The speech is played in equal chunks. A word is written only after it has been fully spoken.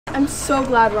I'm so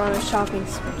glad we're on a shopping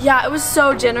spree. Yeah, it was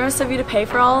so generous of you to pay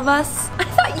for all of us. I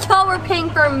thought y'all were paying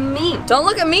for me. Don't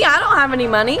look at me, I don't have any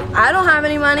money. I don't have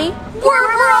any money. We're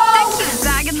broke! Cute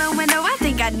bag in the window, I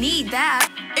think I need that.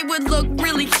 It would look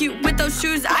really cute with those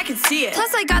shoes, I can see it.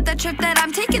 Plus I got that trip that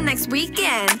I'm taking next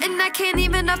weekend, and I can't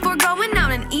even afford going out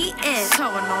and eating. So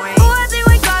annoying. Oh, I think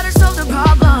we got ourselves a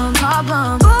problem.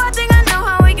 Oh, I think I know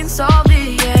how we can solve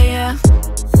it, yeah.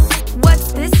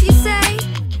 What's this you say?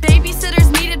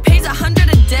 Babysitters needed pays 100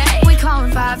 a day. We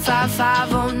callin'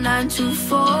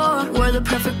 555-0924. We're the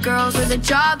perfect girls for the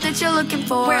job that you're looking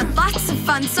for. We're lots of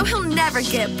fun, so he'll never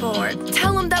get bored.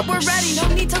 Tell him that we're ready, no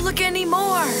need to look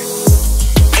anymore.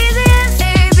 Easy as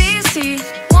ABC,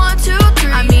 1, 2,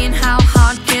 3. I mean, how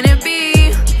hard can it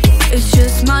be? It's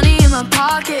just money in my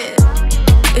pocket.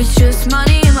 It's just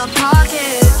money in my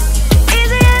pocket.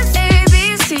 Easy as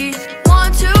ABC,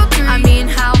 1, 2, 3. I mean,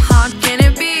 how hard can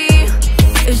it be?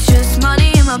 It's just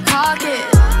money in my pocket.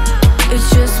 It's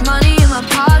just money in my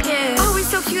pocket. Oh, he's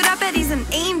so cute, I bet he's an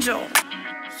angel.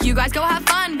 You guys go have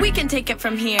fun, we can take it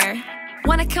from here.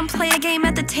 Wanna come play a game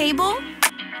at the table?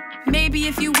 Maybe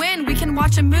if you win, we can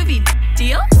watch a movie.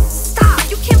 Deal? Stop,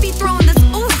 you can't be throwing this,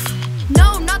 oof.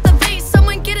 No, not the vase,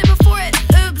 someone get it before it,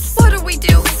 oops. What do we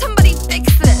do? Somebody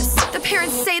fix this. The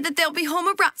parents say that they'll be home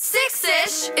around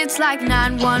 6-ish. It's like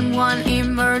 911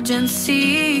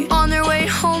 emergency. On their way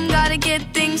home, gotta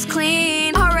get things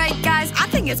clean. Alright guys, I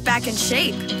think it's back in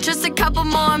shape. Just a couple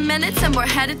more minutes and we're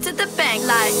headed to the bank.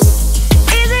 Like,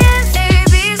 easy as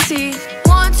ABC,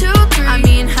 1, 2, 3. I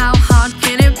mean, how hard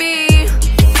can it be?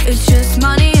 It's just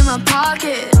money in my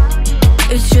pocket.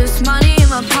 It's just money in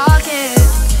my pocket.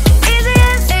 Easy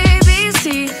as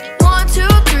ABC, 1, 2,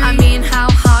 3. I mean, how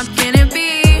hard can it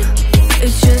be?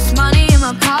 It's just money in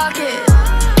my pocket.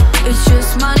 It's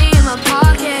just money in my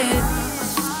pocket.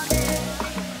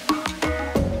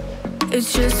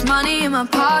 It's just money in my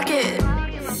pocket.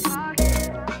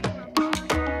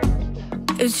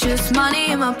 It's just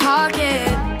money in my pocket.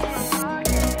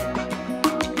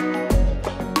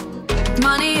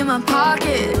 Money in my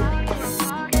pocket.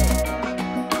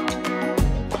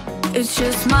 It's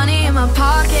just money in my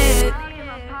pocket.